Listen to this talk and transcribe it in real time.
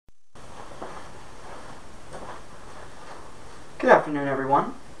Good afternoon,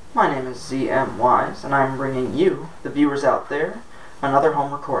 everyone. My name is Z.M. Wise, and I'm bringing you, the viewers out there, another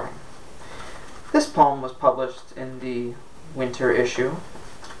home recording. This poem was published in the winter issue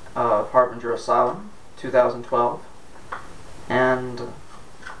of Harbinger Asylum, 2012, and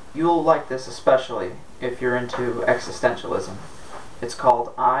you'll like this especially if you're into existentialism. It's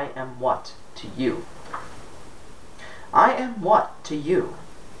called I Am What to You. I am what to you?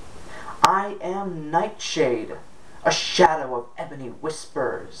 I am nightshade, a shadow of ebony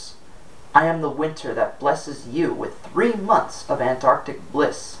whispers. I am the winter that blesses you with 3 months of Antarctic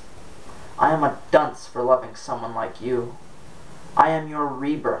bliss. I am a dunce for loving someone like you. I am your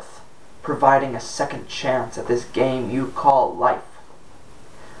rebirth, providing a second chance at this game you call life.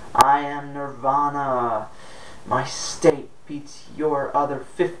 I am nirvana. My state beats your other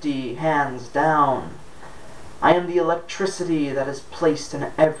 50 hands down. I am the electricity that is placed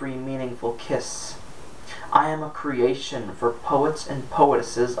in every meaningful kiss. I am a creation for poets and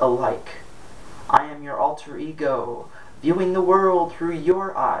poetesses alike. I am your alter ego, viewing the world through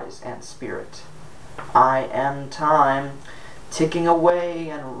your eyes and spirit. I am time, ticking away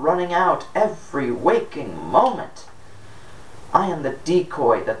and running out every waking moment. I am the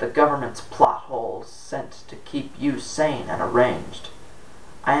decoy that the government's plot holes sent to keep you sane and arranged.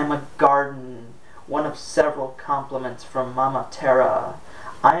 I am a garden, one of several compliments from Mama Terra.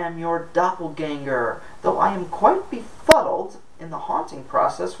 I am your doppelganger, though I am quite befuddled in the haunting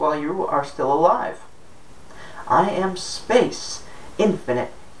process while you are still alive. I am space,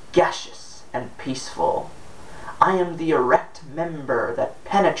 infinite, gaseous, and peaceful. I am the erect member that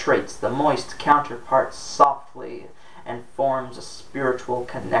penetrates the moist counterpart softly and forms a spiritual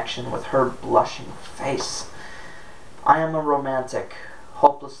connection with her blushing face. I am a romantic,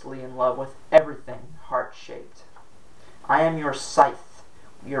 hopelessly in love with everything heart-shaped. I am your scythe,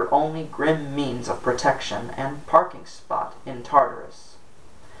 your only grim means of protection and parking spot in Tartarus.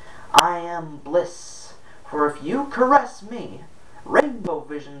 I am bliss, for if you caress me, rainbow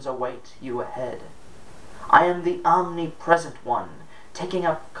visions await you ahead. I am the omnipresent one, taking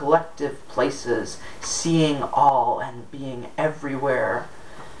up collective places, seeing all and being everywhere.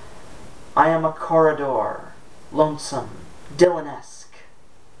 I am a corridor, lonesome, Dylan-esque,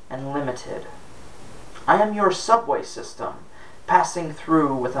 and limited. I am your subway system, passing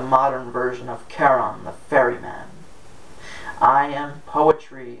through with a modern version of Charon the ferryman. I am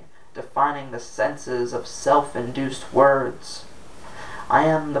poetry, defining the senses of self-induced words. I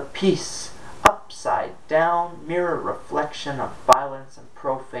am the peace, upside-down mirror reflection of violence and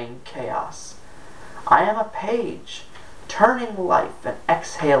profane chaos. I am a page, turning life and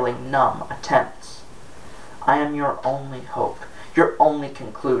exhaling numb attempts. I am your only hope, your only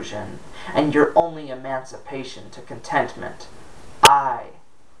conclusion, and your only emancipation to contentment. I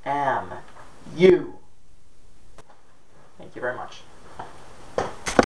am you.